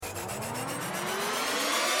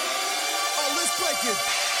it.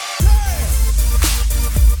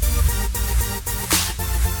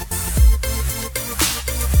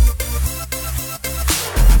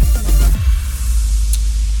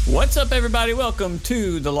 What's up, everybody? Welcome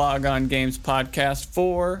to the Log On Games podcast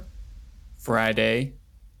for Friday,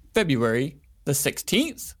 February the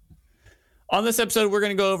 16th. On this episode, we're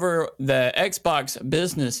going to go over the Xbox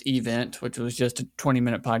business event, which was just a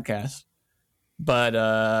 20-minute podcast. But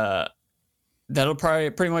that'll probably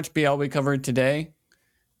pretty much be all we covered today.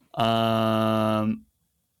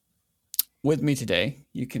 With me today,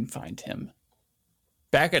 you can find him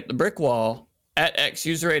back at the brick wall at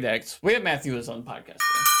XUser8X. We have Matthew is on the podcast today.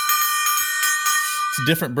 It's a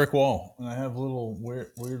different brick wall, and I have little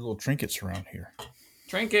weird little trinkets around here.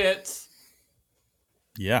 Trinkets.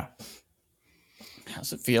 Yeah.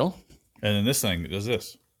 How's it feel? And then this thing does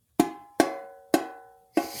this.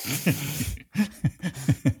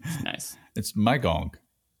 Nice. It's my gong.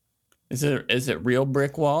 Is it real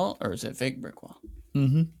brick wall or is it fake brick wall?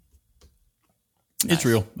 Mm-hmm. Nice. It's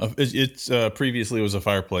real. It's previously it was a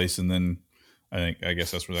fireplace, and then I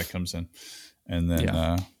guess that's where that comes in. And then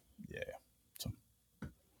Yeah. So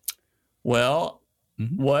Well,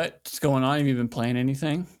 What's going on? Have you been playing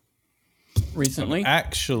anything recently?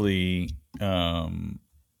 actually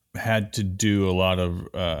had to do a lot of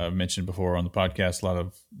I've mentioned before on the podcast, a lot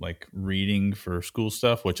of like reading for school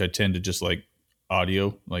stuff, which I tend to just like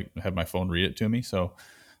audio, like have my phone read it to me. So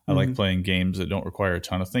I like playing games that don't require a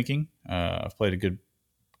ton of thinking. I've played a good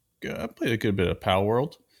bit of Pal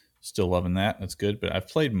World. Still loving that. That's good. But I've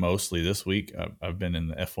played mostly this week. I've been in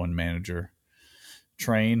the F1 Manager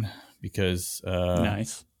train because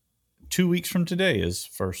Nice. 2 weeks from today is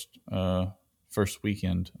first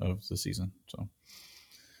weekend of the season. So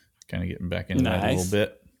kind of getting back into that a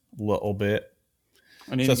little bit.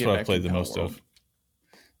 I need So that's to get what back I've played to the Pal most World. of.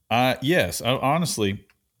 Yes, honestly,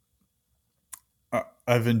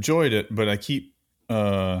 I've enjoyed it, but I keep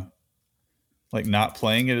like not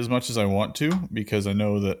playing it as much as I want to because I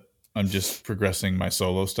know that I'm just progressing my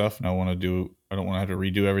solo stuff, and I don't want to have to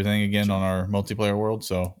redo everything again on our multiplayer world.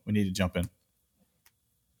 So we need to jump in.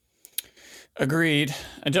 Agreed.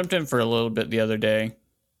 I jumped in for a little bit the other day,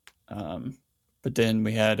 but then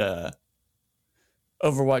we had a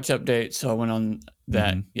Overwatch update, so I went on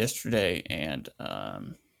that yesterday, and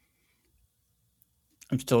I'm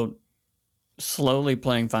still slowly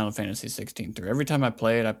playing Final Fantasy 16 through. Every time I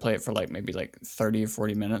play it for maybe 30 or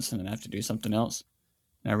 40 minutes, and then I have to do something else.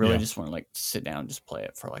 And I really just want to sit down and just play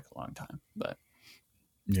it for a long time. But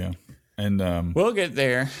yeah, and we'll get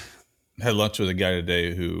there. had lunch with a guy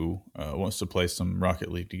today who wants to play some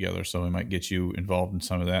Rocket League together, so we might get you involved in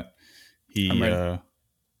some of that. He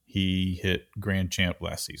hit Grand Champ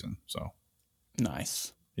last season, so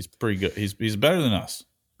Nice. he's pretty good. He's better than us.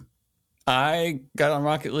 I got on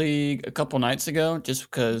Rocket League a couple nights ago just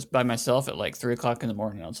because by myself at 3 o'clock in the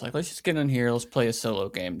morning. I was like, let's just get in here. Let's play a solo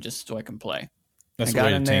game just so I can play. That's I the got way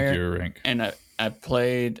to in tank there, your rank. And I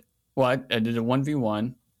played, I did a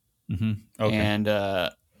 1v1 Okay.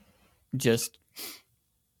 and just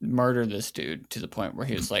murdered this dude to the point where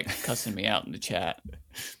he was cussing me out in the chat and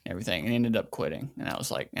everything, and ended up quitting. And I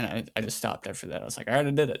was like, and I just stopped after that. I was like, all right,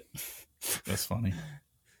 I did it. That's funny.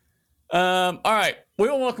 All right. We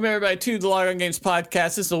will welcome everybody to the Log On Games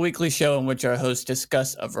podcast. This is a weekly show in which our hosts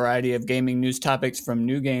discuss a variety of gaming news topics, from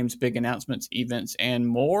new games, big announcements, events, and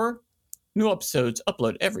more. New episodes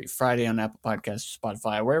upload every Friday on Apple Podcasts,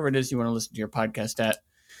 Spotify, wherever it is you want to listen to your podcast at.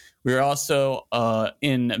 We are also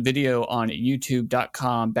in video on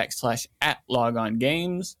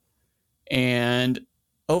youtube.com/@logongames. And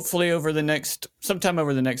hopefully sometime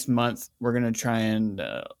over the next month, we're going to try and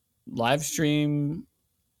live stream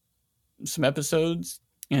some episodes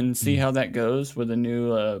and see how that goes with a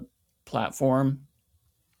new platform.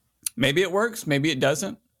 Maybe it works, maybe it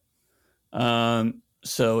doesn't.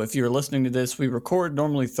 So if you're listening to this, we record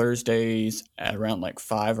normally Thursdays at around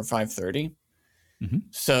 5 or 5:30.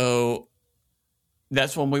 So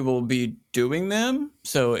that's when we will be doing them.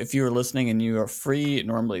 So if you are listening and you are free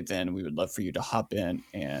normally, then we would love for you to hop in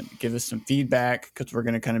and give us some feedback, because we're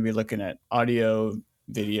going to kind of be looking at audio,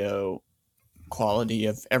 video, quality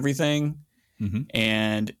of everything.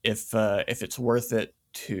 And if it's worth it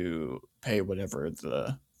to pay whatever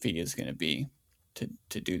the fee is going to be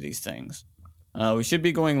to do these things. We should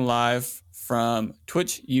be going live from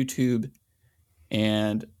Twitch, YouTube,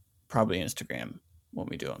 and probably Instagram when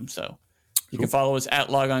we do them. So you can follow us at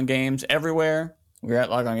Log On Games everywhere. We're at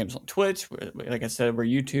Log On Games on Twitch. Like I said, we're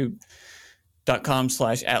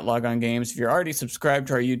youtube.com/@logongames. If you're already subscribed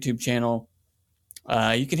to our YouTube channel,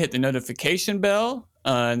 you can hit the notification bell,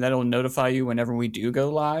 and that'll notify you whenever we do go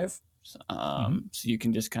live. So you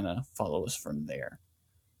can just kind of follow us from there.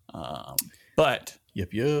 But Yep.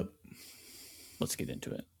 let's get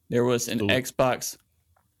into it. There was an Xbox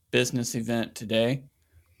business event today,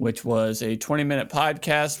 which was a 20-minute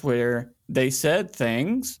podcast where they said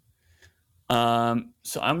things.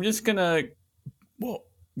 So I'm just gonna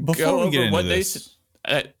before we get into what this,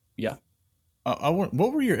 they said. Yeah. What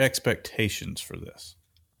were your expectations for this?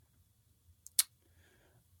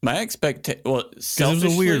 My expectation, well, because it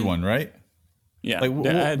was a weird one, right? Yeah. Like,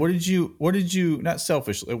 what did you? Not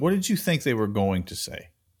selfishly. What did you think they were going to say?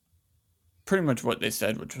 Pretty much what they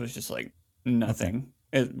said, which was just like nothing.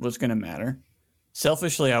 Okay. It was going to matter.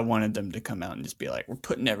 Selfishly, I wanted them to come out and just be like, "We're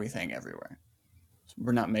putting everything everywhere.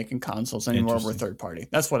 We're not making consoles anymore. We're third party."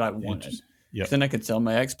 That's what I wanted. Yep. Then I could sell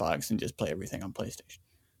my Xbox and just play everything on PlayStation.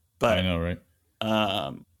 But I know, right?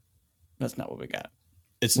 That's not what we got.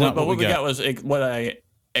 It's not. But what we got was what I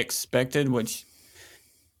expected, which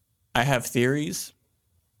I have theories.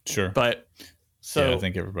 Sure. But I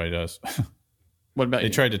think everybody does. What about they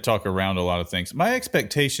tried to talk around a lot of things. My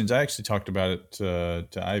expectations, I actually talked about it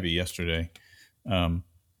to Ivy yesterday. I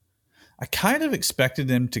kind of expected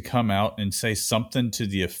them to come out and say something to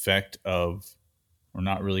the effect of, we're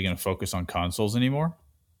not really going to focus on consoles anymore.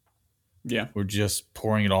 Yeah. We're just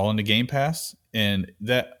pouring it all into Game Pass. And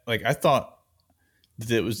that, like, I thought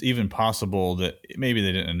that it was even possible that maybe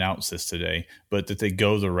they didn't announce this today, but that they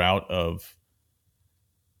go the route of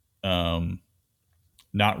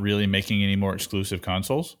not really making any more exclusive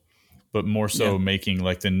consoles, but more so making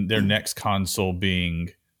like their next console being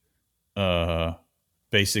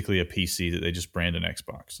basically a PC that they just brand an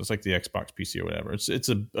Xbox. So it's like the Xbox PC or whatever. It's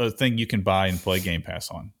a thing you can buy and play Game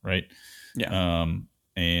Pass on, right? Yeah.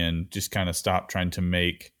 And just kind of stop trying to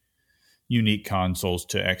make unique consoles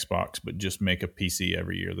to Xbox, but just make a PC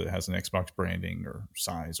every year that has an Xbox branding or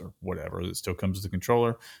size or whatever that still comes with the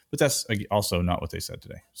controller. But that's also not what they said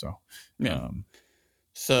today. So,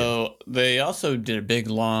 They also did a big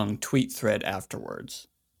long tweet thread afterwards.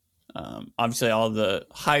 Obviously, all the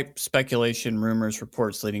hype, speculation, rumors,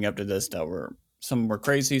 reports leading up to this some were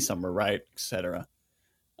crazy, some were right, etc.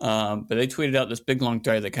 But they tweeted out this big long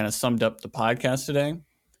thread that kind of summed up the podcast today.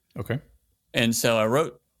 Okay. And so I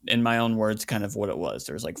wrote in my own words kind of what it was.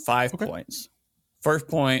 There was like 5 points. First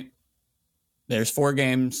point, there's 4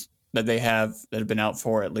 games that they have that have been out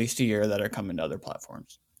for at least a year that are coming to other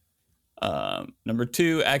platforms. Number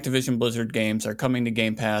 2, Activision Blizzard games are coming to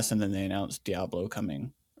Game Pass, and then they announced Diablo 4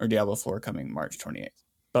 coming March 28th.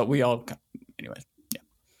 But anyways, yeah.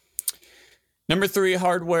 Number 3,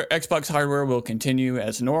 Xbox hardware will continue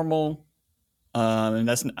as normal. And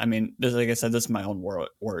this, like I said, this is my own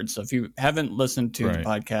words. So if you haven't listened to the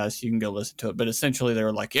podcast, you can go listen to it. But essentially, they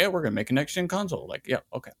were like, "Yeah, we're gonna make a next gen console." Like, yeah,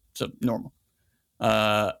 okay, so normal.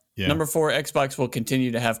 Number 4, Xbox will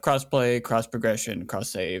continue to have crossplay, cross progression, cross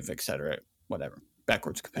save, etc. Whatever,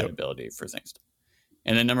 backwards compatibility for things.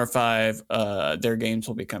 And then number 5, their games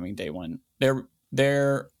will be coming day one.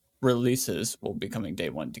 Their releases will be coming day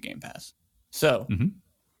one to Game Pass. So,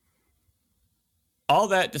 all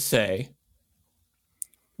that to say,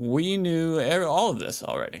 we knew all of this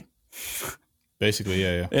already. Basically,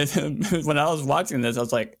 yeah. When I was watching this, I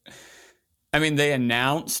was like, they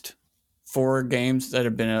announced 4 games that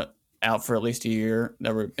have been out for at least a year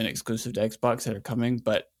that were been exclusive to Xbox that are coming,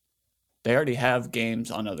 but they already have games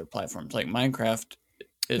on other platforms. Like Minecraft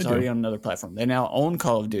is already on another platform. They now own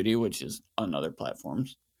Call of Duty, which is on other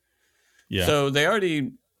platforms. Yeah. So they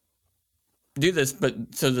already do this,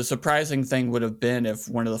 but so the surprising thing would have been if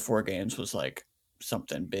one of the 4 games was like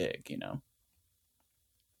something big,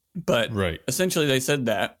 But essentially they said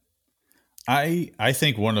that. I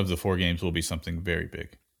think one of the 4 games will be something very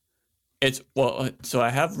big. So I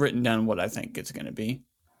have written down what I think it's going to be.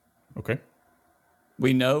 Okay.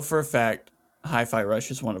 We know for a fact Hi-Fi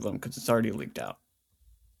Rush is one of them because it's already leaked out.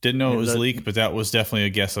 Didn't know it was leaked, but that was definitely a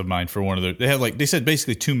guess of mine for one of they had they said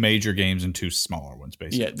basically 2 major games and 2 smaller ones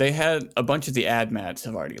basically. Yeah, they had a bunch of the ad mats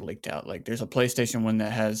have already leaked out. Like there's a PlayStation one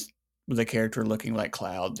that has the character looking like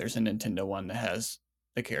Cloud. There's a Nintendo one that has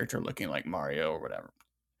the character looking like Mario or whatever.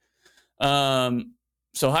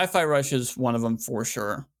 So Hi-Fi Rush is one of them for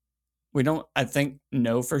sure. We don't, I think,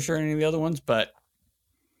 know for sure any of the other ones, but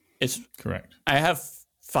it's correct. I have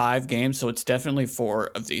 5 games, so it's definitely 4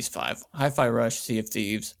 of these 5. Hi-Fi Rush, Sea of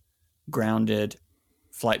Thieves, Grounded,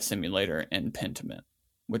 Flight Simulator, and Pentiment,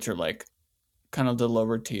 which are like kind of the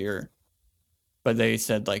lower tier. But they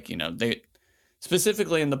said they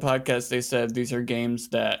specifically in the podcast, they said these are games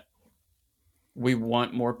that we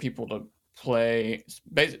want more people to play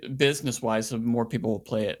business-wise, so more people will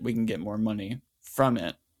play it. We can get more money from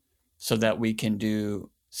it so that we can do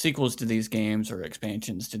sequels to these games or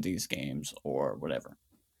expansions to these games or whatever.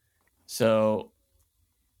 So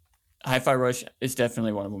Hi-Fi Rush is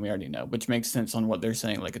definitely one of them we already know, which makes sense on what they're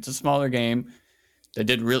saying. Like, it's a smaller game that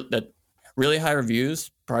did really high reviews,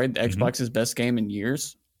 probably the Xbox's best game in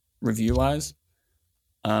years, review-wise.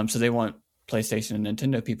 So they want PlayStation and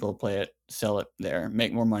Nintendo people to play it, sell it there,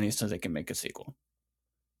 make more money so they can make a sequel.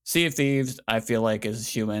 Sea of Thieves, I feel like, is a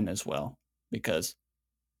shoe-in as well, because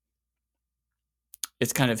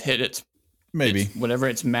it's kind of hit its whatever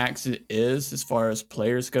its max is as far as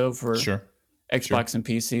players go for Xbox and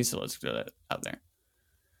PC. So let's get that out there.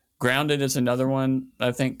 Grounded is another one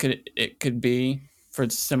I think could be for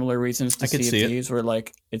similar reasons to Sea of Thieves, where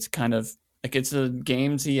like it's kind of like it's a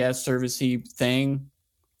gamesy as servicey thing,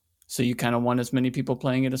 so you kind of want as many people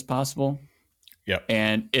playing it as possible. Yep.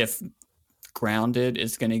 And if Grounded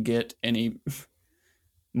is going to get any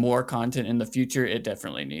more content in the future, it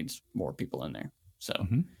definitely needs more people in there. So,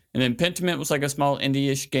 and then Pentiment was like a small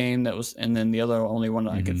indie-ish game that was, and then the other only one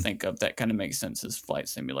I could think of that kind of makes sense is Flight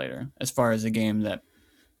Simulator, as far as a game that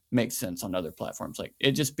makes sense on other platforms. Like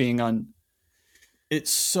it just being on.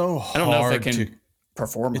 It's so hard. I don't know if it can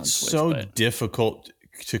perform. It's so difficult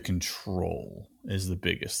to control. Is the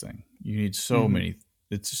biggest thing. You need so many.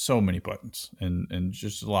 It's so many buttons and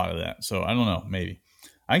just a lot of that. So I don't know. Maybe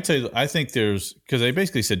I can tell you. I think there's because they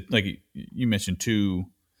basically said like you mentioned 2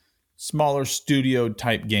 smaller studio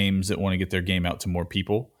type games that want to get their game out to more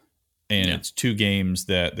people, and it's 2 games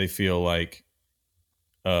that they feel like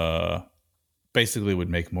basically would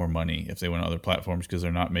make more money if they went on other platforms because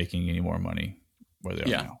they're not making any more money where they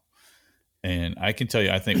are now. And I can tell you,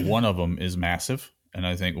 I think one of them is massive, and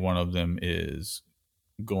I think one of them is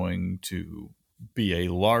going to be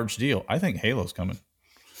a large deal. I think Halo's coming.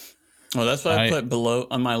 Well, that's what I put below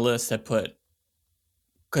on my list. I put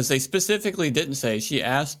because they specifically didn't say. She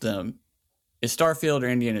asked them, "Is Starfield or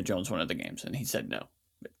Indiana Jones one of the games?" And he said no.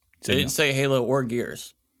 They didn't say Halo or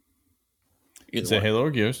Gears. Either say Halo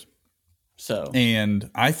or Gears. So, and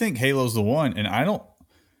I think Halo's the one. And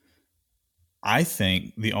I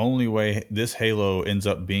think the only way this Halo ends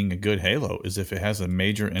up being a good Halo is if it has a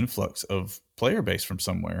major influx of player base from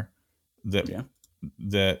somewhere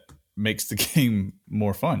that makes the game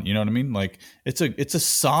more fun. You know what I mean? Like it's a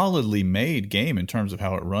solidly made game in terms of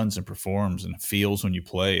how it runs and performs and feels when you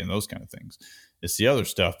play and those kind of things. It's the other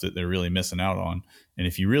stuff that they're really missing out on. And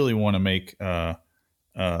if you really want to make, a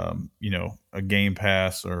Game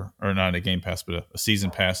Pass or not a Game Pass, but a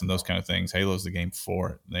season pass and those kind of things, Halo's the game for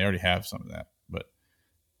it. They already have some of that, but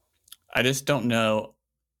I just don't know.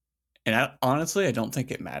 And honestly, I don't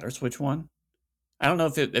think it matters which one. I don't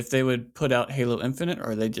know if they would put out Halo Infinite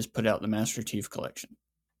or they just put out the Master Chief Collection. To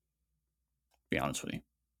be honest with you.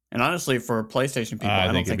 And honestly, for PlayStation people, I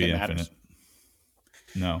don't think it matters. Infinite.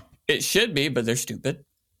 No. It should be, but they're stupid.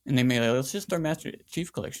 And they may like, let's just throw Master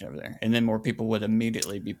Chief Collection over there. And then more people would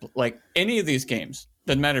immediately be like any of these games.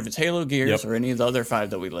 Doesn't matter if it's Halo, Gears, or any of the other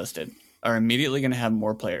 5 that we listed, are immediately going to have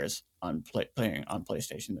more players on playing on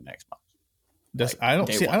PlayStation than Xbox. I don't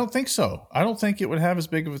think so. I don't think it would have as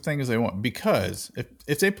big of a thing as they want, because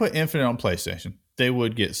if they put Infinite on PlayStation, they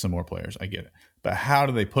would get some more players. I get it. But how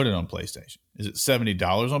do they put it on PlayStation? Is it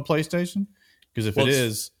 $70 on PlayStation? Because if it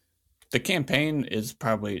is, the campaign is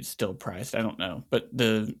probably still priced. I don't know. But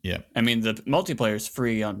the multiplayer is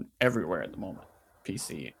free on everywhere at the moment.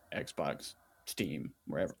 PC, Xbox, Steam,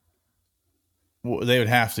 wherever. Well, they would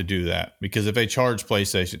have to do that, because if they charge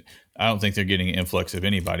PlayStation, I don't think they're getting an influx of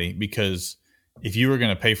anybody, because if you were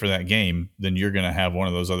going to pay for that game, then you're going to have one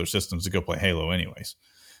of those other systems to go play Halo anyways.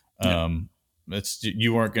 Yeah.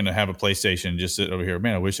 You weren't going to have a PlayStation just sit over here.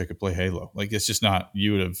 Man, I wish I could play Halo. Like, it's just not.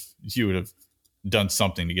 You would have done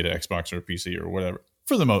something to get an Xbox or a PC or whatever.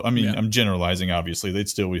 For the most, I'm generalizing. Obviously,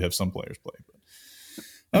 we'd have some players play. But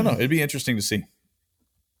I don't know. It'd be interesting to see.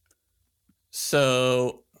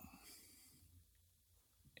 So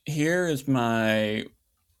here is the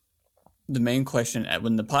main question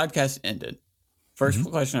when the podcast ended. First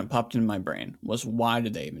question that popped into my brain was, why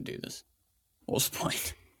did they even do this? What was the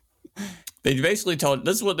point? They basically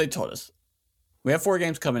this is what they told us. We have 4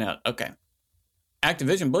 games coming out. Okay.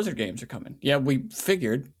 Activision Blizzard games are coming. Yeah, we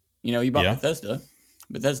figured, you bought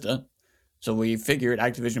Bethesda. So we figured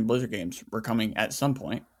Activision Blizzard games were coming at some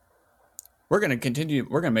point. We're going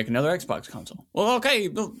to make another Xbox console. Well, okay,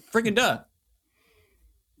 freaking duh.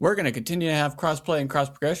 We're going to continue to have cross-play and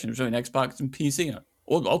cross-progression between Xbox and PC.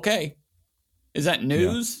 Well, okay. Is that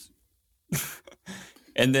news? Yeah.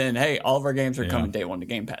 And then, hey, all of our games are coming day 1 to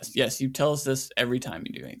Game Pass. Yes, you tell us this every time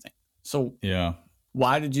you do anything. So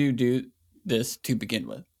why did you do this to begin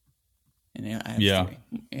with? And I have 3.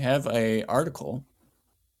 We have a article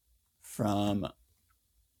from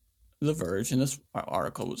The Verge, and this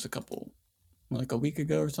article was a week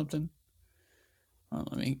ago or something.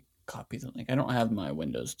 Let me copy the link. I don't have my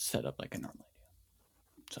Windows set up like I normally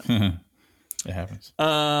do. So it happens.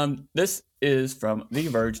 This is from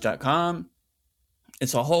TheVerge.com.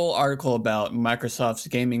 It's a whole article about Microsoft's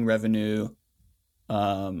gaming revenue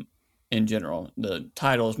in general. The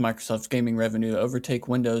title is Microsoft's Gaming Revenue Overtake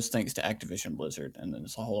Windows Thanks to Activision Blizzard. And then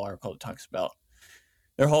it's a whole article that talks about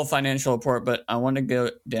their whole financial report. But I want to go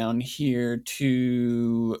down here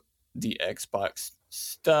to the Xbox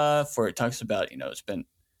stuff where it talks about, it's been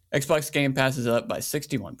Xbox Game Pass is up by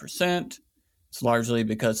 61%. It's largely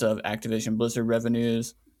because of Activision Blizzard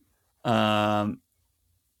revenues. Or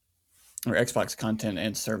Xbox content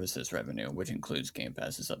and services revenue, which includes Game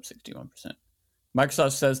Pass, is up 61%.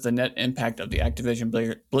 Microsoft says the net impact of the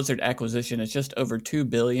Activision Blizzard acquisition is just over $2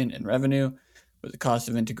 billion in revenue, with the cost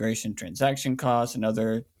of integration, transaction costs, and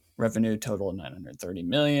other revenue total $930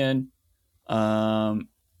 million. Xbox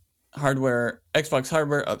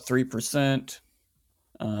hardware up 3%.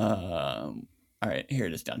 All right, here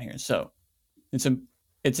it is down here. So it's an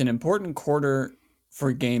important quarter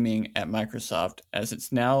for gaming at Microsoft, as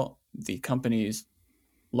it's now the company's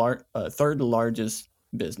third largest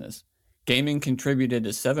business. Gaming contributed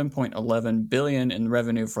to $7.11 billion in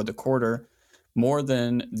revenue for the quarter, more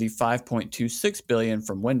than the $5.26 billion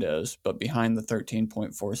from Windows, but behind the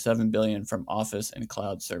 $13.47 billion from Office and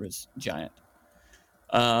cloud service giant.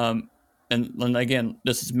 And again,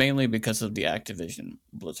 this is mainly because of the Activision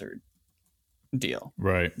Blizzard deal,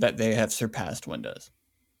 right? That they have surpassed Windows.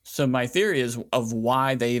 So my theory is of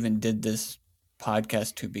why they even did this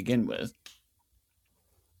podcast to begin with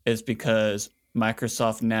is because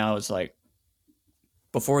Microsoft now is like,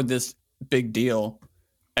 before this big deal,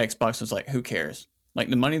 Xbox was like, who cares? Like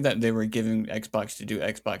the money that they were giving Xbox to do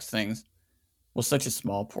Xbox things was such a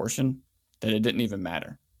small portion that it didn't even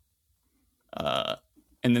matter.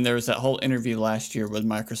 And then there was that whole interview last year with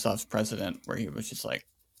Microsoft's president where he was just like,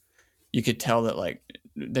 you could tell that like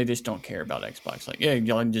they just don't care about Xbox. Like, yeah,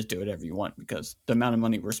 y'all can just do whatever you want because the amount of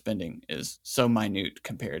money we're spending is so minute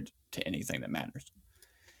compared to anything that matters.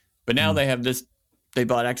 But now they have this, they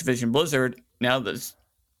bought Activision Blizzard. Now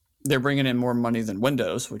they're bringing in more money than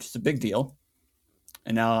Windows, which is a big deal.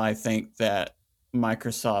 And now I think that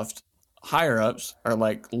Microsoft higher ups are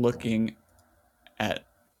like looking at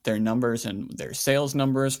their numbers and their sales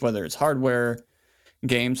numbers, whether it's hardware,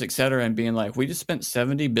 games, etc., and being like, we just spent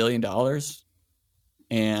 $70 billion.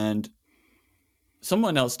 And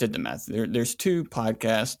someone else did the math. There's two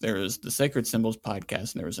podcasts. There was the Sacred Symbols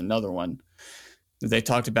podcast, and there was another one. They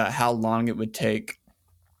talked about how long it would take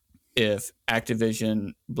if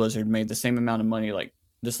Activision Blizzard made the same amount of money like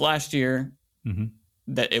this last year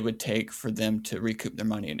that it would take for them to recoup their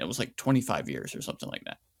money. And it was like 25 years or something like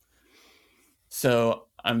that. So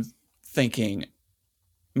I'm thinking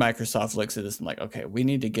Microsoft looks at this and like, okay, we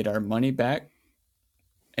need to get our money back.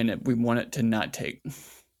 And we want it to not take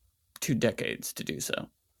 2 decades to do so.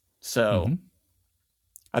 So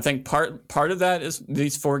I think part of that is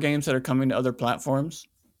these 4 games that are coming to other platforms.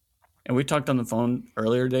 And we talked on the phone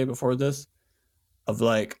earlier today before this of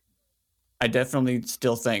like, I definitely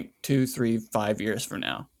still think 2, 3, 5 years from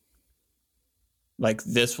now, like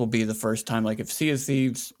this will be the first time, like if Sea of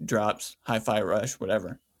Thieves drops, Hi-Fi Rush,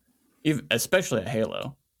 whatever, even, especially at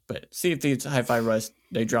Halo, but Sea of Thieves, Hi-Fi Rush,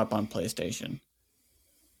 they drop on PlayStation.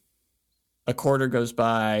 A quarter goes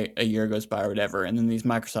by, a year goes by or whatever. And then these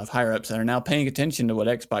Microsoft higher ups that are now paying attention to what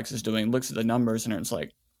Xbox is doing, looks at the numbers and it's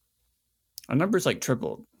like, our numbers like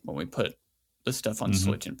tripled when we put this stuff on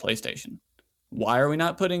Switch and PlayStation. Why are we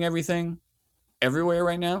not putting everything everywhere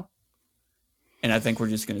right now? And I think we're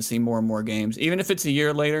just going to see more and more games. Even if it's a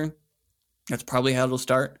year later, that's probably how it'll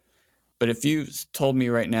start. But if you told me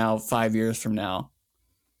right now, 5 years from now,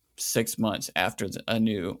 6 months after a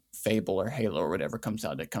new Fable or Halo or whatever comes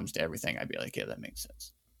out that comes to everything, I'd be like, yeah, that makes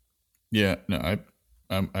sense. Yeah, no,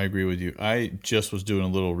 I agree with you. I just was doing a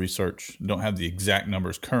little research. Don't have the exact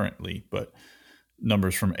numbers currently, but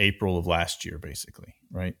numbers from April of last year, basically,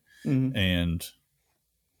 right? And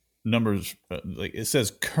numbers, like it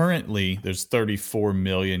says currently there's 34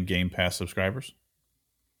 million Game Pass subscribers.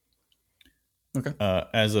 Okay.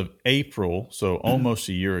 As of April, so almost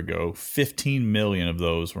a year ago, 15 million of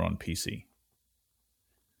those were on PC.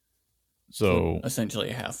 So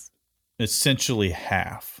essentially half. Essentially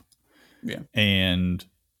half. Yeah. And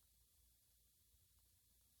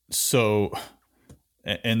so,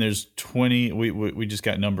 and there's 20, we just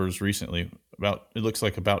got numbers recently about, it looks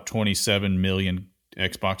like about 27 million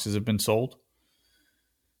Xboxes have been sold.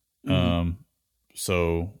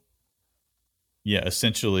 So yeah,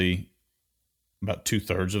 essentially about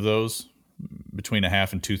 2/3 of those, between a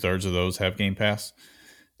half and 2/3 of those have Game Pass.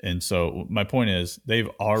 And so my point is they're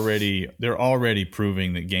already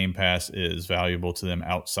proving that Game Pass is valuable to them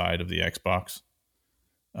outside of the Xbox.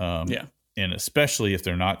 Yeah. And especially if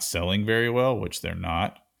they're not selling very well, which they're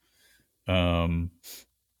not, they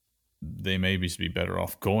may be better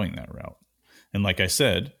off going that route. And like I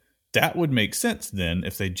said, that would make sense then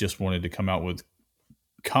if they just wanted to come out with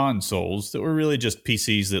consoles that were really just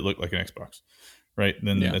PCs that look like an Xbox, right?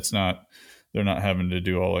 Then they're not having to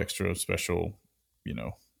do all extra special,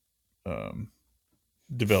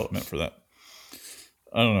 development for that.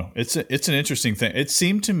 I don't know. It's an interesting thing. It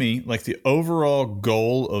seemed to me like the overall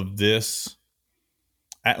goal of this,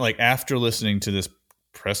 like after listening to this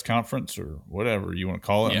press conference or whatever you want to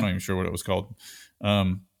call it, I'm not even sure what it was called.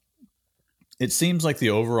 It seems like the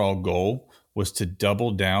overall goal was to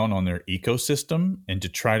double down on their ecosystem and to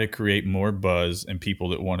try to create more buzz and people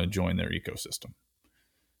that want to join their ecosystem.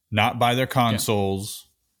 Not buy their consoles,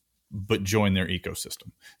 but join their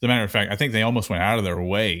ecosystem. As a matter of fact, I think they almost went out of their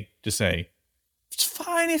way to say, it's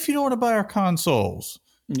fine if you don't want to buy our consoles,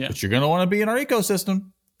 but you're going to want to be in our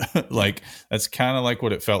ecosystem. Like, that's kind of like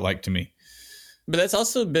what it felt like to me. But that's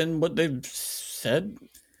also been what they've said.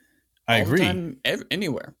 I agree.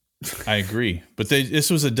 Anywhere. I agree. But this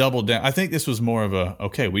was a double down. I think this was more of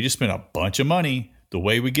okay, we just spent a bunch of money. The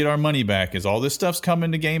way we get our money back is all this stuff's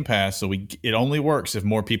coming to Game Pass. So it only works if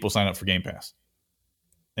more people sign up for Game Pass.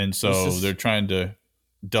 And so they're trying to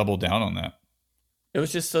double down on that. It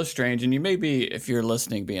was just so strange. And you may be, if you're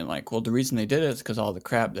listening, being like, well, the reason they did it is because all the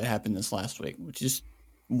crap that happened this last week, which is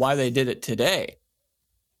why they did it today.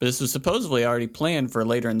 But this was supposedly already planned for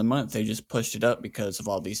later in the month. They just pushed it up because of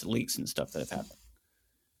all these leaks and stuff that have happened.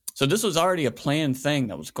 So this was already a planned thing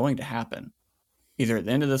that was going to happen either at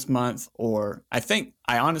the end of this month or I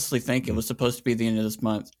honestly think it was supposed to be the end of this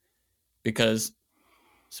month because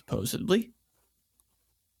supposedly,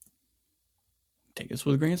 take this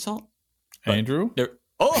with a grain of salt. Andrew?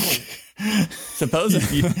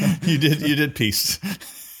 Supposedly. you did peace.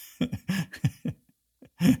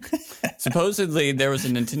 Supposedly there was a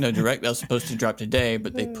Nintendo Direct that was supposed to drop today,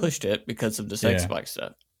 but they pushed it because of this Xbox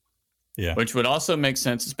stuff. Yeah. Which would also make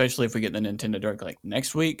sense, especially if we get the Nintendo Direct like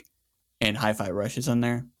next week and Hi-Fi Rush is on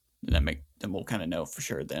there. Then we'll kind of know for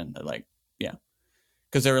sure then.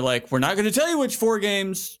 Because they were like, we're not going to tell you which 4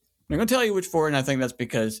 games. We're going to tell you which 4, and I think that's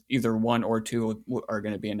because either 1 or 2 are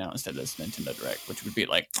going to be announced at this Nintendo Direct, which would be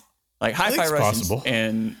like Hi-Fi Rush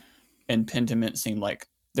and Pentiment seem like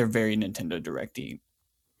they're very Nintendo Direct-y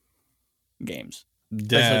games.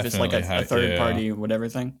 Especially if it's like a third-party whatever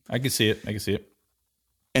thing. I can see it.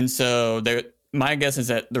 And so my guess is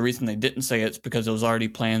that the reason they didn't say it's because it was already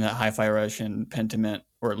planned that Hi-Fi Rush and Pentiment,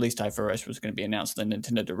 or at least Hi-Fi Rush, was going to be announced in the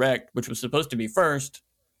Nintendo Direct, which was supposed to be first,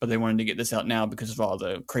 but they wanted to get this out now because of all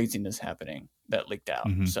the craziness happening that leaked out.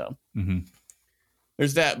 Mm-hmm. So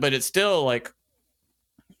there's that, but it's still like,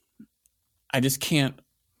 I just can't.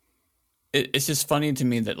 It's just funny to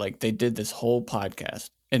me that like they did this whole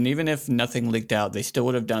podcast, and even if nothing leaked out, they still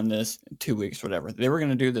would have done this in 2 weeks, whatever. They were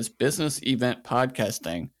going to do this business event podcast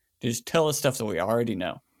thing to just tell us stuff that we already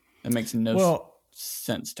know. That makes no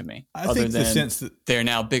sense to me. I think the sense that they're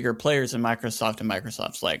now bigger players than Microsoft, and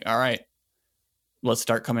Microsoft's like, all right, let's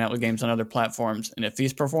start coming out with games on other platforms. And if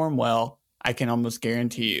these perform well, I can almost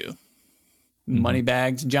guarantee you,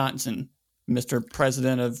 Moneybags Johnson, Mr.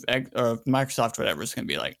 President of Microsoft, whatever, is going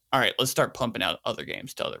to be like, all right, let's start pumping out other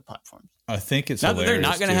games to other platforms. I think it's not that they're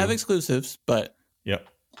not going to have exclusives, but yep,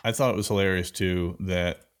 I thought it was hilarious too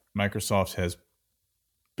that Microsoft has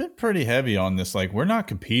been pretty heavy on this. Like, we're not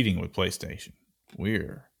competing with PlayStation;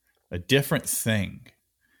 we're a different thing,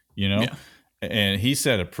 Yeah. And he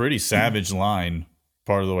said a pretty savage line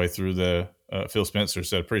part of the way through the. Phil Spencer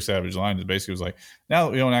said a pretty savage line that basically was like, now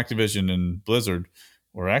that we own Activision and Blizzard,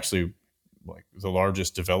 we're actually like the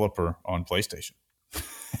largest developer on PlayStation.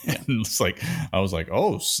 And it's like, I was like,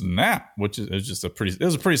 oh snap, which is just it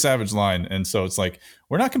was a pretty savage line. And so it's like,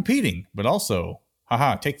 we're not competing, but also,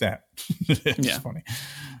 haha, take that. It's funny.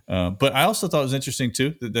 But I also thought it was interesting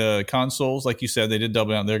too, that the consoles, like you said, they did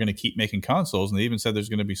double down. They're going to keep making consoles. And they even said there's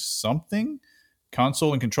going to be something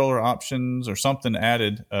console and controller options or something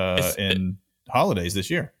added in holidays this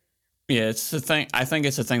year. Yeah, it's the thing. I think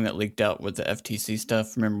it's the thing that leaked out with the FTC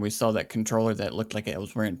stuff. Remember, we saw that controller that looked like it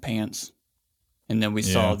was wearing pants, and then we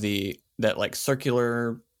saw that like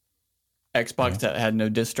circular Xbox that had no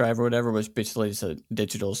disc drive or whatever, was basically just a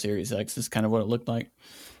digital Series X. Is kind of what it looked like.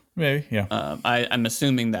 Maybe, yeah. I'm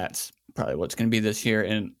assuming that's probably what's going to be this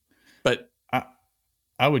year, but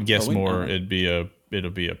I would guess more.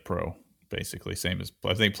 It'll be a Pro, basically, same as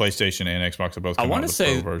I think PlayStation and Xbox are both coming out with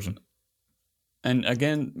the Pro version. And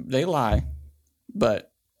again, they lie.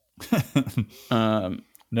 but no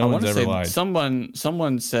one's ever lied.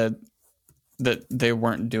 Someone said that they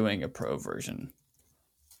weren't doing a pro version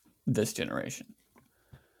this generation.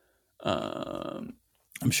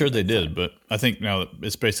 I'm sure they did, but I think now that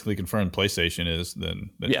it's basically confirmed PlayStation is,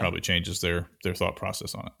 then that probably changes their thought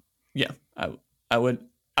process on it. Yeah, I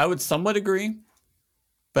would somewhat agree,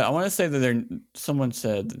 but I want to say that someone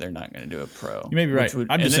said that they're not going to do a pro. You may be right.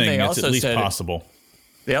 I'm just saying it's at least possible.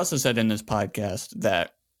 They also said in this podcast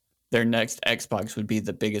that their next Xbox would be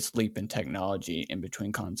the biggest leap in technology in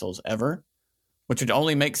between consoles ever, which would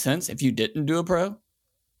only make sense if you didn't do a pro.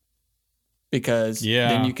 Because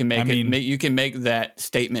then you can you can make that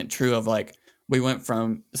statement true of like, we went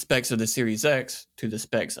from the specs of the Series X to the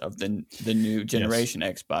specs of the new generation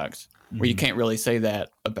Xbox, where you can't really say that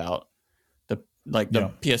about the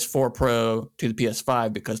PS4 Pro to the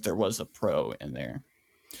PS5 because there was a Pro in there.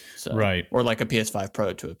 So, right. Or like a PS5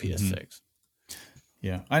 Pro to a PS6.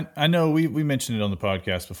 Yeah. I know we mentioned it on the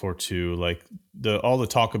podcast before too. Like all the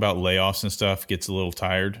talk about layoffs and stuff gets a little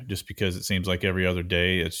tired just because it seems like every other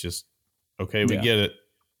day it's just, okay, we get it.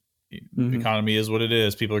 The economy is what it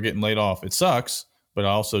is. People are getting laid off. It sucks, but I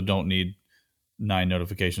also don't need 9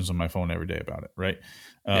 notifications on my phone every day about it, right?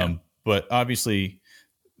 But obviously,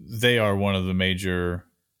 they are one of the major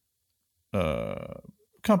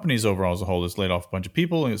companies overall as a whole that's laid off a bunch of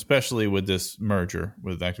people, and especially with this merger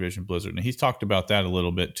with Activision Blizzard. And he's talked about that a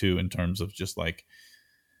little bit too, in terms of just like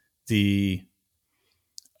the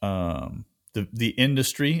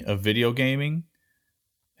industry of video gaming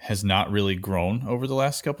has not really grown over the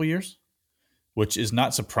last couple of years, which is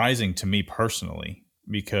not surprising to me personally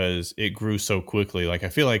because it grew so quickly. Like I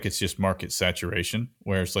feel like it's just market saturation,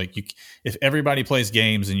 where it's like if everybody plays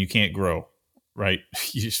games and you can't grow, right?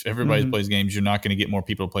 Everybody plays games, you're not going to get more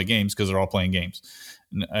people to play games because they're all playing games.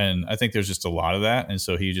 And I think there's just a lot of that. And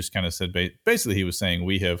so he just kind of said, basically he was saying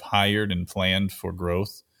we have hired and planned for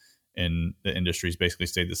growth and the industry's basically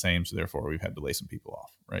stayed the same. So therefore we've had to lay some people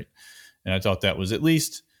off, right? And I thought that was, at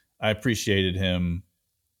least I appreciated him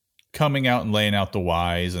coming out and laying out the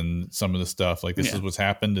whys and some of the stuff. Like this is what's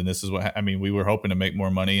happened, and this is what we were hoping to make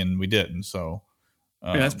more money, and we didn't. So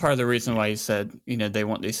that's part of the reason why he said, they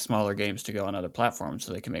want these smaller games to go on other platforms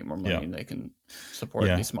so they can make more money and they can support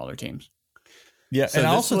these smaller teams. Yeah, so and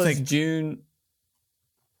I also think June.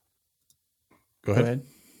 Go ahead.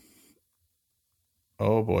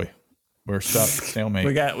 Oh boy, we're stuck. Stalemate.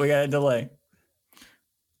 we got a delay.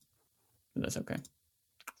 That's okay.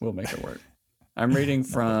 We'll make it work. I'm reading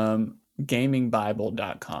from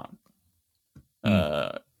gamingbible.com.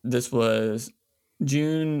 This was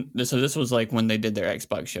June. So this was like when they did their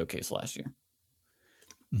Xbox showcase last year.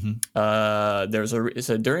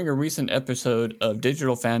 So during a recent episode of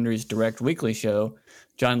Digital Foundry's Direct Weekly show,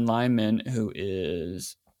 John Lyman, who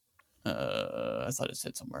is, I thought it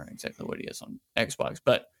said somewhere exactly what he is on Xbox,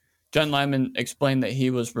 but John Lyman explained that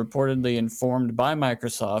he was reportedly informed by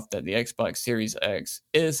Microsoft that the Xbox Series X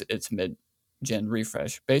is its mid-gen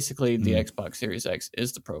refresh. Basically, the Xbox Series X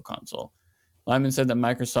is the pro console. Lyman said that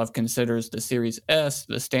Microsoft considers the Series S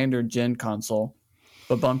the standard gen console,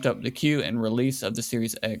 but bumped up the queue and release of the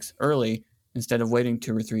Series X early instead of waiting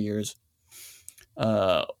 2 or 3 years.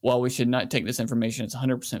 While we should not take this information as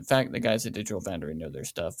 100% fact, the guys at Digital Foundry know their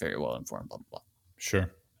stuff, very well informed, blah, blah, blah. Sure.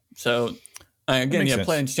 So... again,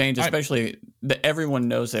 plans change, especially that everyone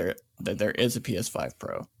knows that there is a PS5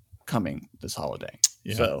 Pro coming this holiday.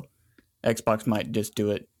 Yeah. So Xbox might just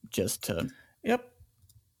do it just to. Yep.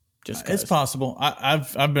 Just it's possible.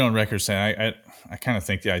 I've been on record saying I kind of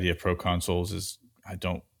think the idea of pro consoles is I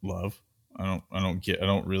don't love. I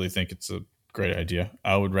don't really think it's a great idea.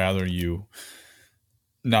 I would rather you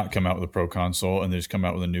not come out with a pro console and then just come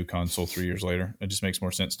out with a new console 3 years later. It just makes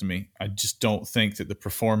more sense to me. I just don't think that the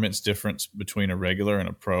performance difference between a regular and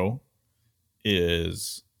a pro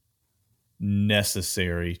is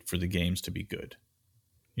necessary for the games to be good.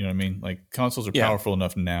 You know what I mean? Like consoles are powerful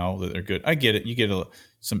enough now that they're good. I get it. You get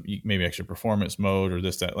some maybe extra performance mode or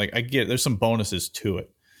this, that. Like I get it. There's some bonuses to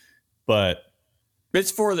it, but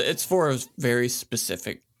it's for a very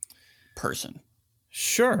specific person.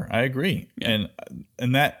 Sure, I agree. Yeah.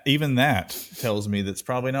 And that even that tells me that's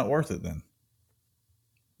probably not worth it then.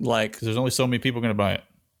 Like, 'cause there's only so many people going to buy it.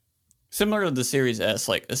 Similar to the Series S,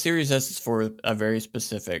 like a Series S is for a very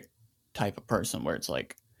specific type of person where it's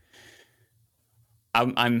like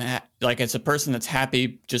it's a person that's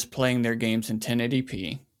happy just playing their games in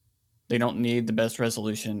 1080p. They don't need the best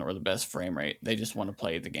resolution or the best frame rate. They just want to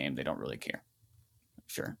play the game. They don't really care.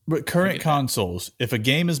 Sure. But current consoles, if a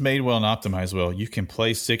game is made well and optimized well, you can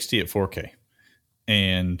play 60 at 4K.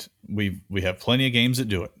 And we have plenty of games that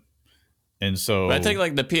do it. And so, but I think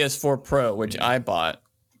like the PS4 Pro, which I bought,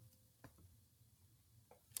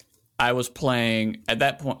 I was playing at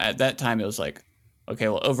that time. It was like, okay,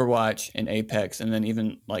 well, Overwatch and Apex, and then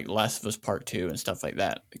even like Last of Us Part 2 and stuff like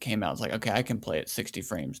that. It came out. It's like, okay, I can play at 60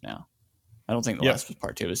 frames now. I don't think the Last of Us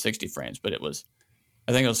Part 2 was 60 frames, but it was,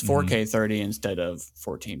 I think it was 4K 30 instead of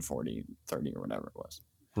 1440 30 or whatever it was.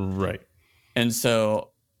 Right. And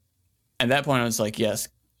so at that point, I was like, yes,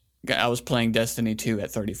 I was playing Destiny 2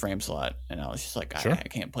 at 30 frame slot, and I was just like, I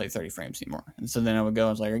can't play 30 frames anymore. And so then I would go, I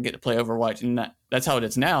was like, I get to play Overwatch, and that's how it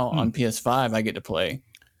is now on PS5. I get to play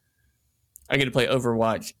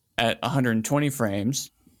Overwatch at 120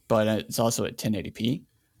 frames, but it's also at 1080p.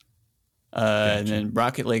 Gotcha. And then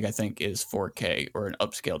Rocket League, I think, is 4K or an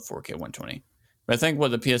upscaled 4K 120. But I think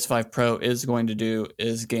what the PS5 Pro is going to do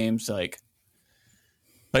is games like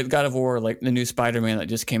God of War, like the new Spider-Man that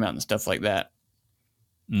just came out and stuff like that,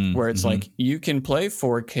 where it's like you can play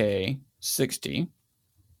 4K 60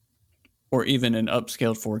 or even an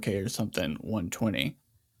upscaled 4K or something 120,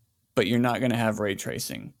 but you're not going to have ray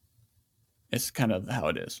tracing. It's kind of how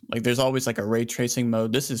it is. Like there's always like a ray tracing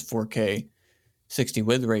mode. This is 4K 60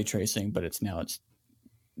 with ray tracing, but it's downscaled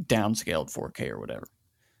 4K or whatever.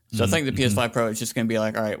 So I think the PS5 Pro is just going to be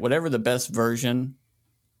like, all right, whatever the best version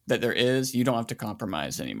that there is, you don't have to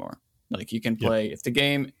compromise anymore. Like you can play, if the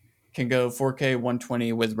game can go 4K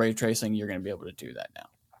 120 with ray tracing, you're going to be able to do that now.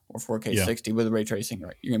 Or 4K 60 with ray tracing,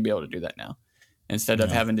 right? You're going to be able to do that now. Instead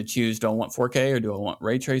of having to choose, do I want 4K or do I want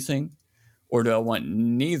ray tracing? Or do I want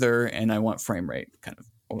neither and I want frame rate kind of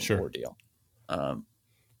ordeal?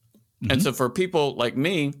 And so for people like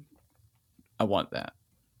me, I want that.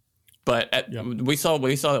 But we saw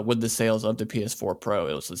that with the sales of the PS4 Pro,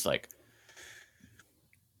 it was just like,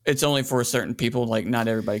 it's only for certain people, like not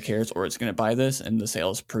everybody cares or it's going to buy this, and the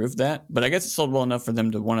sales proved that. But I guess it sold well enough for them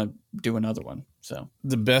to want to do another one. So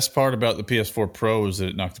the best part about the PS4 Pro is that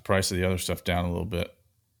it knocked the price of the other stuff down a little bit.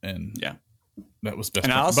 And that was best.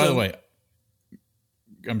 And by the way,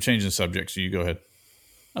 I'm changing the subject, so you go ahead.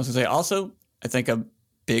 I was going to say, also, I think a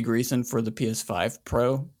big reason for the PS5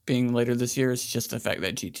 Pro being later this year is just the fact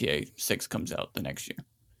that GTA 6 comes out the next year.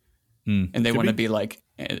 And they want to be like,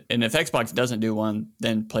 and if Xbox doesn't do one,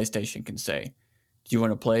 then PlayStation can say, do you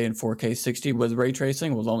want to play in 4K 60 with ray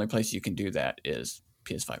tracing? Well, the only place you can do that is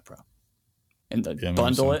PS5 Pro. And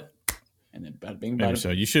bundle it, and then bada bing, bada. So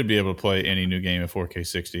you should be able to play any new game at 4K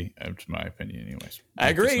 60, to my opinion, anyways. I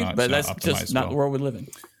agree, but that's just not the world we live in.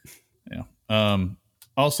 Yeah.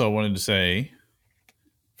 Also, I wanted to say,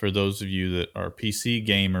 for those of you that are PC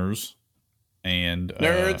gamers, and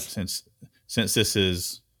since this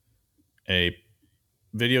is a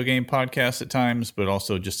video game podcast at times, but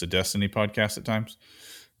also just a Destiny podcast at times,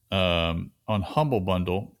 on Humble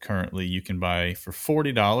Bundle, currently you can buy for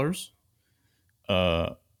 $40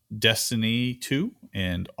 Destiny 2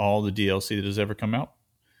 and all the DLC that has ever come out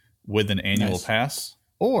with an annual pass,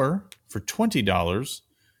 or for $20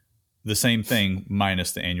 the same thing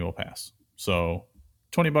minus the annual pass. So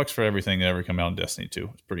 $20 for everything that ever come out in Destiny 2.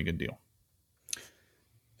 It's a pretty good deal.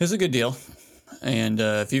 It's a good deal. And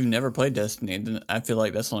if you've never played Destiny, then I feel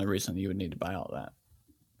like that's the only reason you would need to buy all that.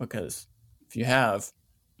 Because if you have,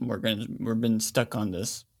 we've been stuck on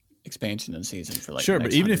this expansion in season for like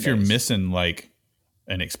but even if you're missing like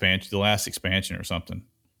an expansion, the last expansion or something,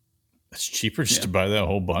 it's cheaper just to buy that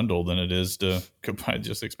whole bundle than it is to buy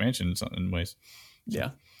just expansion in ways.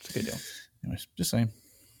 Yeah, it's a good deal. Anyways, just saying.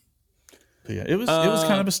 But yeah, it was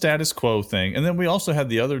kind of a status quo thing. And then we also had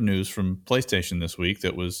the other news from PlayStation this week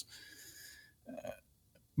that was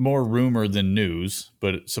more rumor than news,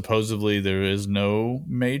 but supposedly there is no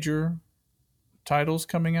major titles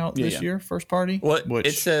coming out this year, first party.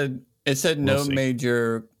 It said no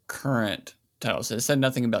major current titles. It said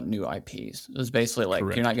nothing about new IPs. It was basically like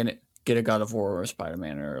you're not going to get a God of War or a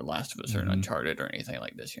Spider-Man or Last of Us or an Uncharted or anything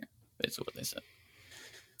like this year. Basically what they said.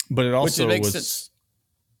 But it also was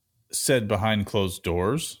said behind closed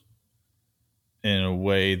doors in a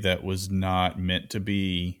way that was not meant to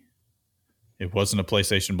be. It wasn't a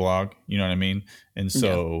PlayStation blog, you know what I mean? And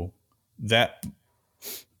so that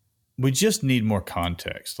we just need more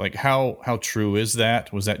context. Like how true is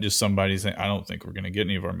that? Was that just somebody saying, I don't think we're going to get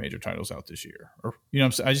any of our major titles out this year? Or, you know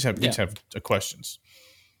what I'm saying? We just have questions.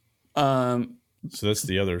 So that's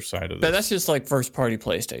the other side of this. But that's just like first party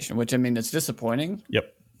PlayStation, which I mean, it's disappointing.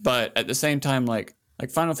 Yep. But at the same time, like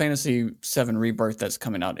Final Fantasy VII Rebirth that's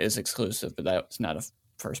coming out is exclusive, but that's not a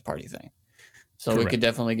first party thing. So we could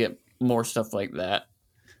definitely get more stuff like that.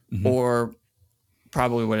 Or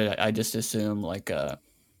probably what I just assume like a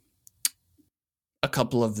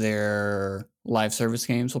couple of their live service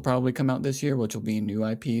games will probably come out this year, which will be new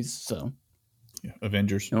IPs. So Yeah,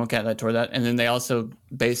 Avengers. No cat that toward that. And then they also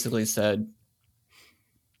basically said,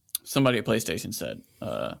 somebody at PlayStation said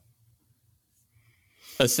a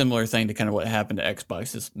similar thing to kind of what happened to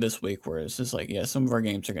Xbox this week, where it's just like, yeah, some of our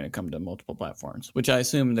games are going to come to multiple platforms, which I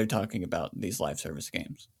assume they're talking about these live service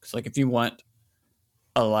games. Because like if you want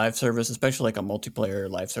a live service, especially like a multiplayer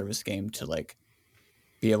live service game to like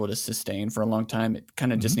be able to sustain for a long time, it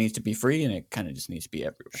kind of just needs to be free, and it kind of just needs to be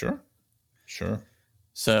everywhere. Sure.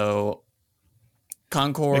 So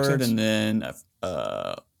Concord, and then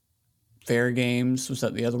Fair Games, was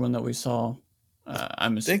that the other one that we saw? I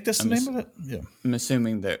think that's the name of it. Yeah, I'm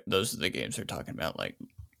assuming that those are the games they're talking about. Like,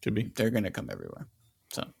 could be. They're going to come everywhere.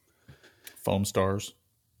 So, Foam Stars.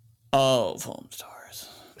 Oh, Foam Stars.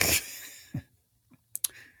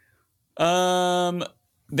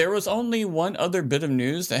 There was only one other bit of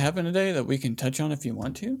news that happened today that we can touch on if you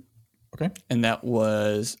want to. Okay. And that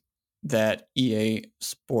was that EA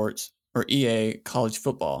Sports or EA College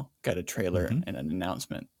Football got a trailer and an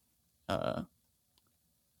announcement.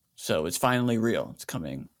 So it's finally real. It's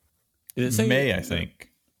coming. Did it say May? I think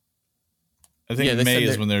May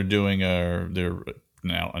is when they're doing their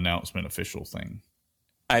now announcement official thing.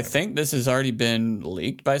 I think this has already been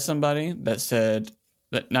leaked by somebody that said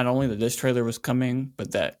that not only that this trailer was coming,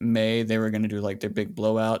 but that May they were going to do like their big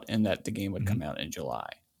blowout, and that the game would come out in July.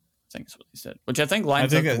 I think that's what they said, which I think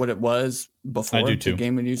lines up with what it was before. The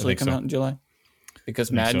game would usually come out in July,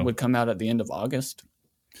 because Madden would come out at the end of August.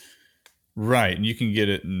 Right, and you can get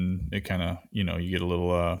it, and it kind of, you get a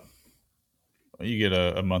little, you get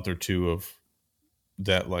a month or two of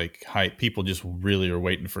that like hype. People just really are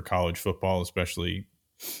waiting for college football, especially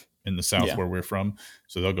in the South where we're from.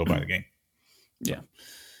 So they'll go buy the game. Yeah.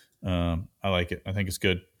 I like it. I think it's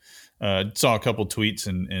good. Saw a couple tweets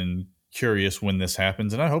and curious when this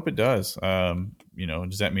happens, and I hope it does.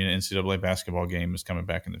 Does that mean an NCAA basketball game is coming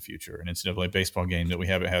back in the future? An NCAA baseball game that we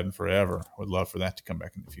haven't had in forever? Would love for that to come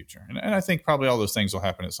back in the future. And I think probably all those things will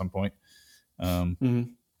happen at some point.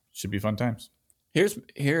 Should be fun times.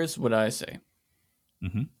 Here's what I say.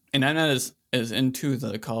 And I'm not as into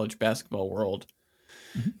the college basketball world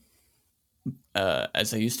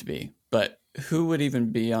as I used to be, but who would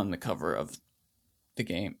even be on the cover of the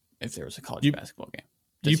game if there was a college basketball game?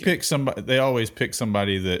 You pick somebody. They always pick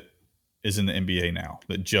somebody that is in the NBA now.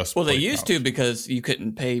 That just they used to, because you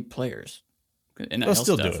couldn't pay players. They'll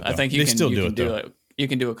still do it. Though. I think you can do it. You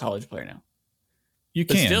can do a college player now. You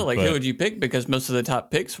can still, who would you pick? Because most of the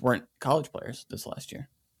top picks weren't college players this last year.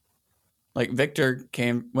 Like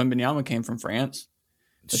Wembanyama came from France.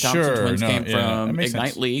 The Thompson twins came from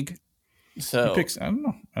Ignite League. So I don't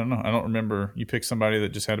know. I don't remember. You picked somebody that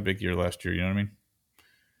just had a big year last year. You know what I mean?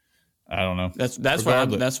 I don't know.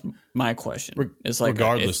 That's my question. It's like,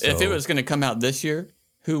 regardless, if it was going to come out this year,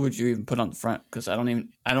 who would you even put on the front? Because I don't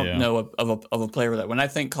know of a player that, when I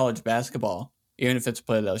think college basketball, even if it's a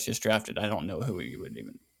player that was just drafted, I don't know who you would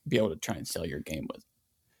even be able to try and sell your game with,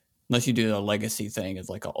 unless you do a legacy thing of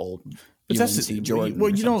like an old UNC Jordan.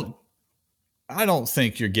 Well, I don't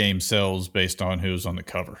think your game sells based on who's on the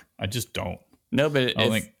cover. I just don't. No, but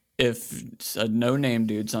if a no-name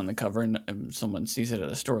dude's on the cover and someone sees it at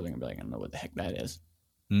a store, they're going to be like, I don't know what the heck that is.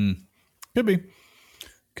 Could be.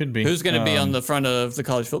 Who's going to be on the front of the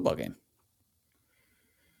college football game?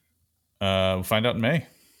 We'll find out in May.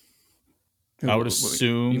 I would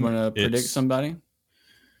assume. You want to predict somebody?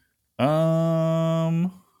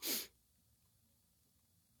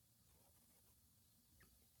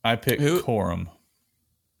 I picked Corum.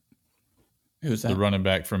 Who's that? The running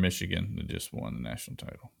back from Michigan that just won the national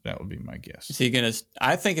title. That would be my guess. Is he gonna?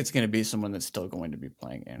 I think it's going to be someone that's still going to be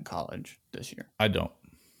playing in college this year. I don't.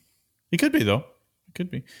 He could be, though. It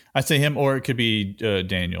could be. I'd say him, or it could be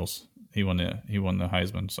Daniels. He won the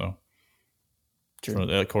Heisman, so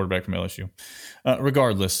the quarterback from LSU.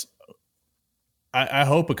 Regardless, I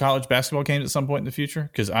hope a college basketball game at some point in the future,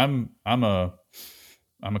 because I'm a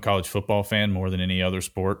college football fan more than any other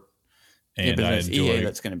sport, and but it's EA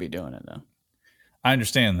that's going to be doing it, though. I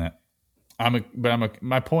understand that.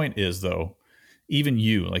 My point is, though, even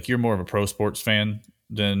you're more of a pro sports fan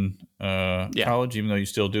than college, even though you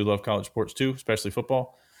still do love college sports too, especially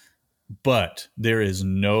football. But there is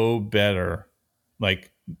no better,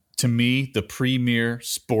 to me, the premier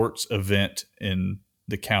sports event in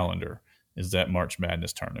the calendar is that March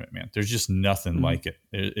Madness tournament, man. There's just nothing like it.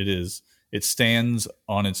 It stands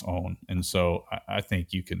on its own. And so I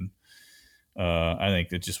think you can, I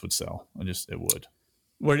think it just would sell. It would.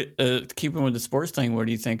 Keeping with the sports thing, what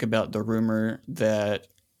do you think about the rumor that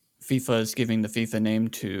FIFA is giving the FIFA name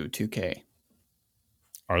to 2K?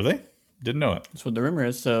 Are they? Didn't know it. That's what the rumor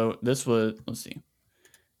is. So this was, let's see,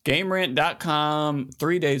 GameRant.com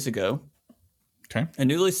 3 days ago Okay. A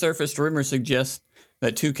newly surfaced rumor suggests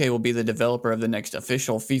that 2K will be the developer of the next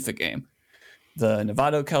official FIFA game. The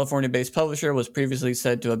Nevada, California-based publisher was previously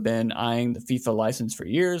said to have been eyeing the FIFA license for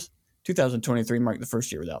years. 2023 marked the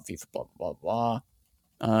first year without FIFA, blah, blah, blah.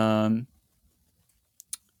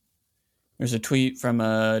 There's a tweet from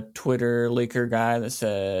a Twitter leaker guy that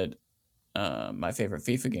said, my favorite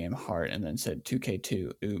FIFA game, Heart, and then said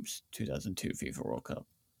 2K2, oops, 2002 FIFA World Cup.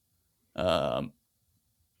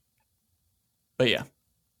 But yeah,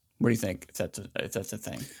 what do you think if that's a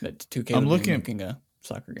thing that 2K I'm would be making a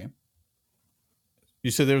soccer game? You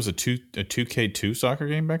said there was a 2K2 soccer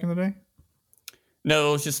game back in the day? No,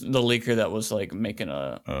 it was just the leaker that was like making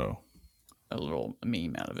a little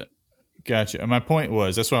meme out of it. Gotcha. And my point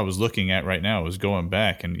was, that's what I was looking at right now, was going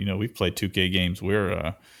back, and we've played 2K games.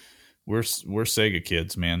 We're Sega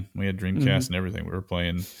kids, man. We had Dreamcast and everything. We were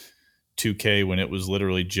playing 2K when it was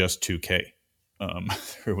literally just 2K.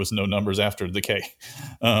 There was no numbers after the K.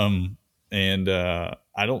 And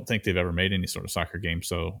I don't think they've ever made any sort of soccer game,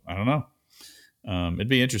 so I don't know. It'd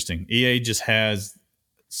be interesting. EA just has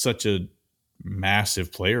such a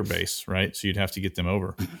massive player base, right? So you'd have to get them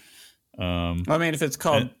over. I mean, if it's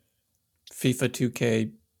called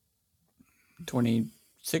FIFA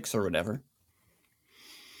 2K26 or whatever,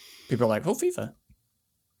 people are like, oh, FIFA.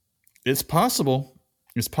 It's possible.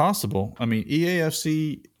 It's possible. I mean,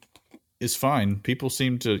 EAFC is fine. People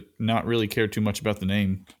seem to not really care too much about the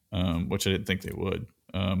name, which I didn't think they would.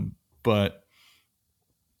 But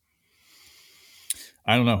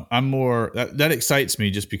I don't know. I'm more that excites me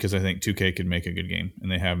just because I think 2K could make a good game,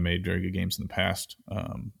 and they have made very good games in the past.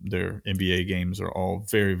 Their NBA games are all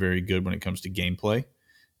very, very good when it comes to gameplay.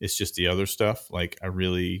 It's just the other stuff. Like,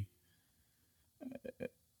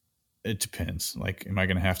 it depends. Like, am I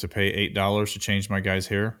going to have to pay $8 to change my guy's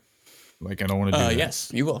hair? Like, I don't want to do that. Yes,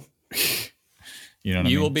 you will. You know what I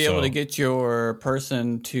mean? You will be able to get your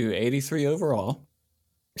person to 83 overall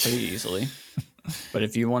pretty easily. But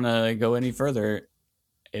if you want to go any further,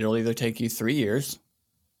 it'll either take you 3 years,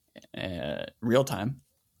 real time,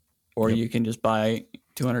 or you can just buy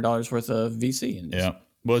 $200 worth of VC. And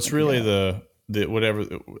well, it's really the whatever,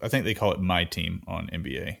 I think they call it My Team on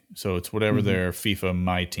NBA. So it's whatever their FIFA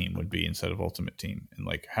My Team would be instead of Ultimate Team. And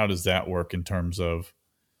like, how does that work in terms of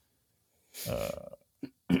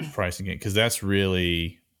pricing it? Because that's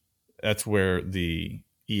where the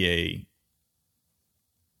EA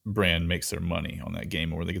brand makes their money on that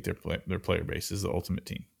game, or where they get their player base is the Ultimate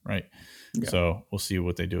Team, right? Yeah. So we'll see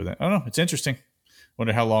what they do with that. I don't know. It's interesting.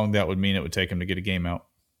 Wonder how long that would mean it would take them to get a game out.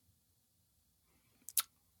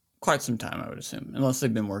 Quite some time, I would assume, unless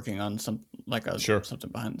they've been working on something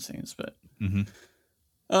behind the scenes. But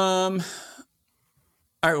all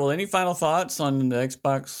right. Well, any final thoughts on the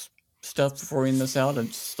Xbox stuff before we end this out?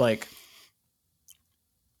 It's like,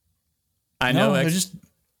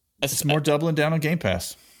 it's more doubling down on Game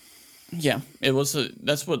Pass. Yeah, it was.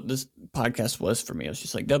 That's what this podcast was for me. It was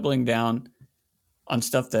just like doubling down on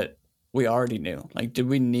stuff that we already knew. Like, did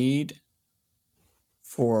we need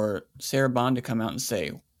for Sarah Bond to come out and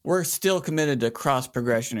say, we're still committed to cross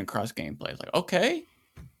progression and cross gameplay? It's like, okay,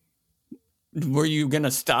 were you going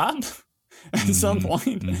to stop at some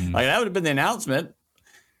point? Like, that would have been the announcement.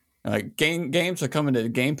 Like, games are coming to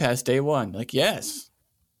Game Pass day one. Like, yes.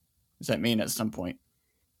 Does that mean at some point?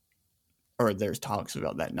 Or there's talks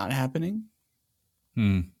about that not happening?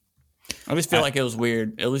 I just feel like it was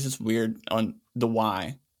weird. It was just weird on the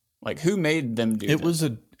why. Like, who made them do this?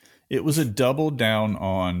 It was a double down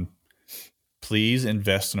on, please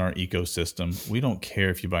invest in our ecosystem. We don't care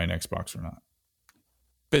if you buy an Xbox or not.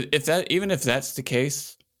 But even if that's the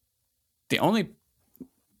case, the only,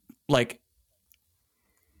 like,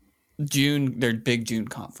 their big June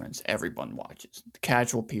conference, everyone watches. The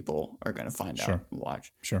casual people are going to find out and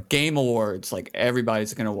watch. Sure. Game Awards, like,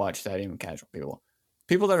 everybody's going to watch that, even casual people.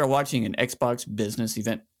 People that are watching an Xbox business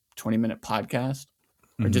event 20-minute podcast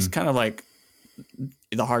are just kind of like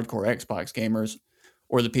the hardcore Xbox gamers,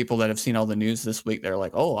 or the people that have seen all the news this week. They're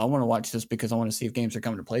like, oh, I want to watch this because I want to see if games are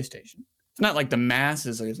coming to PlayStation. It's not like the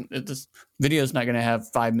masses. This video is not going to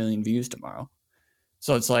have 5 million views tomorrow.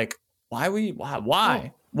 So it's like, why?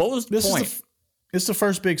 What was the point? It's the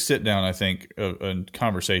first big sit down, I think, a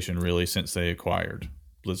conversation really since they acquired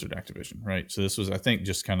Blizzard Activision, right? So this was, I think,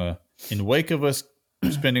 just kind of in the wake of us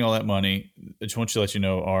spending all that money. I just want to let you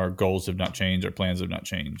know our goals have not changed, our plans have not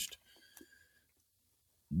changed.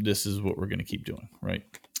 This is what we're going to keep doing, right?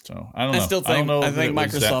 So I don't know. I think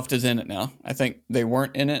Microsoft is in it now. I think they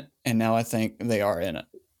weren't in it, and now I think they are in it.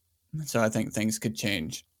 So I think things could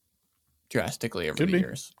change drastically over the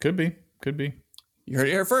years. Could be. You heard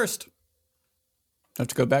it here first. Have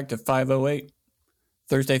to go back to 508,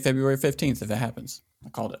 Thursday, February 15th, if it happens. I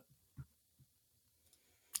called it.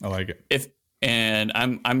 I like it. And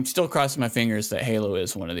I'm still crossing my fingers that Halo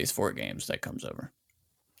is one of these 4 games that comes over.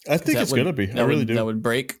 I think it's going to be. I really do. That would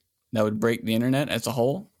break the internet as a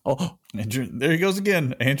whole. Oh, Andrew, there he goes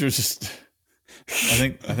again. Andrew's just.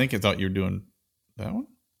 I think I thought you were doing that one.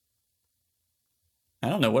 I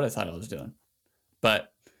don't know what I thought I was doing,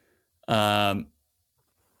 but, man,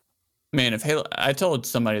 if Halo, I told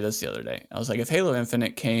somebody this the other day. I was like, if Halo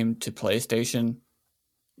Infinite came to PlayStation,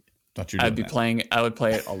 I would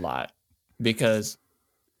play it a lot because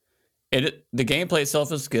the gameplay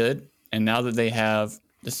itself is good, and now that they have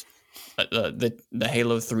this the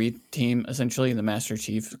Halo 3 team, essentially the Master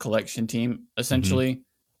Chief Collection team, essentially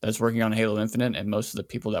that's working on Halo Infinite, and most of the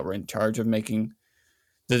people that were in charge of making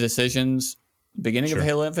the decisions beginning of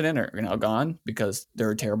Halo Infinite are now gone because there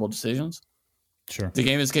were terrible decisions. Sure, the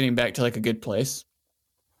game is getting back to like a good place.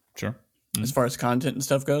 Sure, as far as content and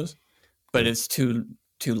stuff goes, but it's too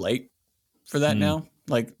late for that now.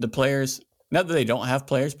 Like the players, not that they don't have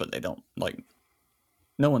players, but they don't like.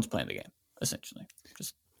 No one's playing the game essentially.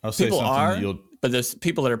 Just I'll say people are, but there's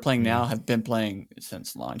people that are playing now have been playing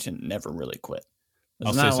since launch and never really quit.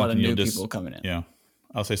 There's not a lot of new people coming in. Yeah,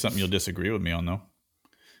 I'll say something you'll disagree with me on though.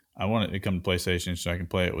 I want it to come to PlayStation so I can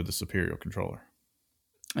play it with the superior controller.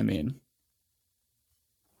 I mean,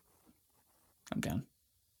 I'm down.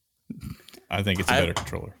 I think it's a better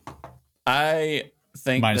controller. I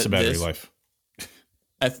think minus the battery life.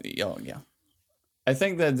 I think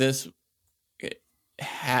that this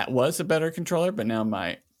was a better controller, but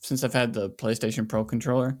now since I've had the PlayStation Pro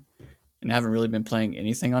controller and haven't really been playing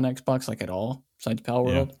anything on Xbox like at all besides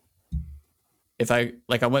Palworld. If I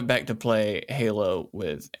went back to play Halo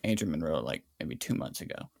with Andrew Monroe like maybe 2 months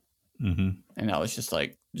ago, and I was just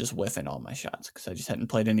whiffing all my shots because I just hadn't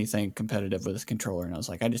played anything competitive with this controller, and I was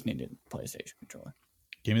like, I just needed a PlayStation controller.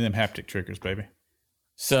 Give me them haptic triggers, baby.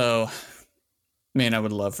 So, man, I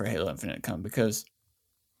would love for Halo Infinite to come because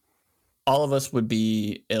all of us would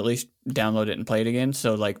be at least download it and play it again.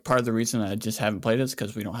 So, like, part of the reason I just haven't played it is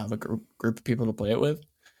because we don't have a group of people to play it with.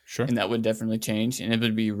 Sure. And that would definitely change, and it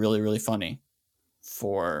would be really, really funny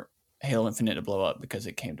for Halo Infinite to blow up because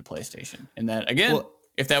it came to PlayStation. And that, again,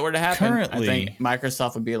 if that were to happen, I think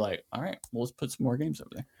Microsoft would be like, all right, well, let's put some more games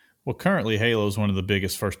over there. Well, currently, Halo is one of the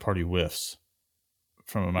biggest first-party whiffs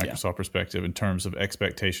from a Microsoft perspective in terms of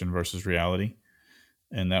expectation versus reality.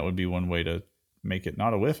 And that would be one way to make it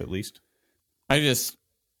not a whiff, at least. I mean,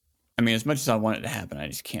 as much as I want it to happen,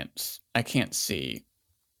 I can't see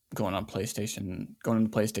going in the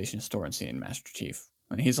PlayStation store and seeing Master Chief.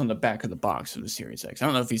 I mean, he's on the back of the box of the Series X. I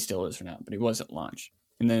don't know if he still is or not, but he was at launch.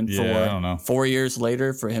 And then I don't know. 4 years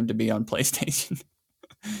later, for him to be on PlayStation.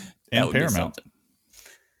 And Paramount.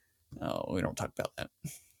 Oh, we don't talk about that.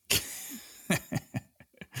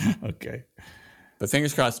 Okay. But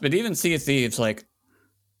fingers crossed. But even Sea of Thieves, like...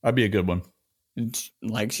 That'd be a good one.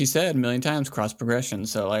 Like she said a million times, cross progression.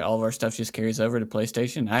 So like all of our stuff just carries over to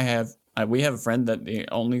PlayStation. We have a friend that the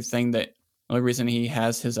only reason he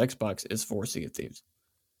has his Xbox is for Sea of Thieves.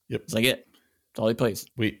 Yep. It's like it. It's all he plays.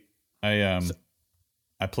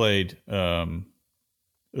 I played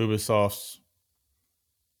Ubisoft's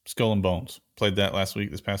Skull and Bones. Played that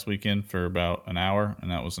this past weekend for about an hour, and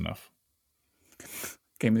that was enough.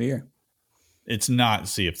 Game of the year. It's not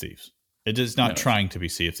Sea of Thieves. It is not trying to be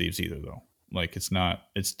Sea of Thieves either, though. Like, it's not,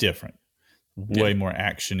 it's different. Way more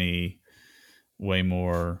action-y, way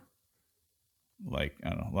more, like, I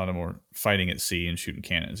don't know, a lot of more fighting at sea and shooting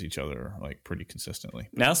cannons at each other, like, pretty consistently.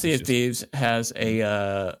 Now Sea of Thieves has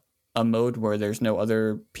a mode where there's no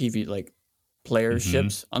other PV, like, player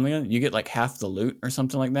ships on the end. You get, like, half the loot or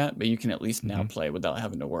something like that, but you can at least now play without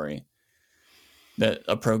having to worry that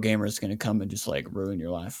a pro gamer is going to come and just, like, ruin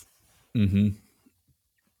your life.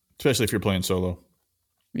 Especially if you're playing solo.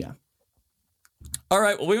 Yeah. All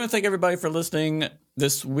right. Well, we want to thank everybody for listening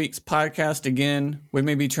this week's podcast. Again, we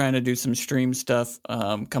may be trying to do some stream stuff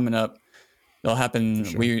coming up. It'll happen.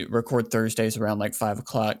 Sure. We record Thursdays around like 5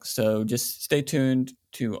 o'clock. So just stay tuned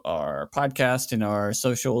to our podcast and our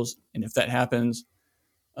socials. And if that happens,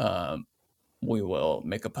 we will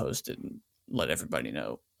make a post and let everybody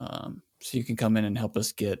know. So you can come in and help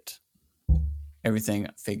us get everything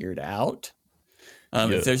figured out.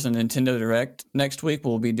 If there's a Nintendo Direct next week,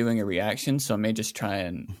 we'll be doing a reaction. So I may just try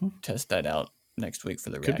and test that out next week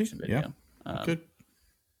for the reaction video. Yeah. Good.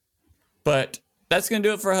 But that's going to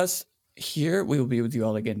do it for us here. We will be with you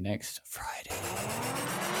all again next Friday.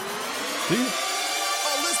 See you.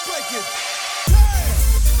 Oh, let's break it.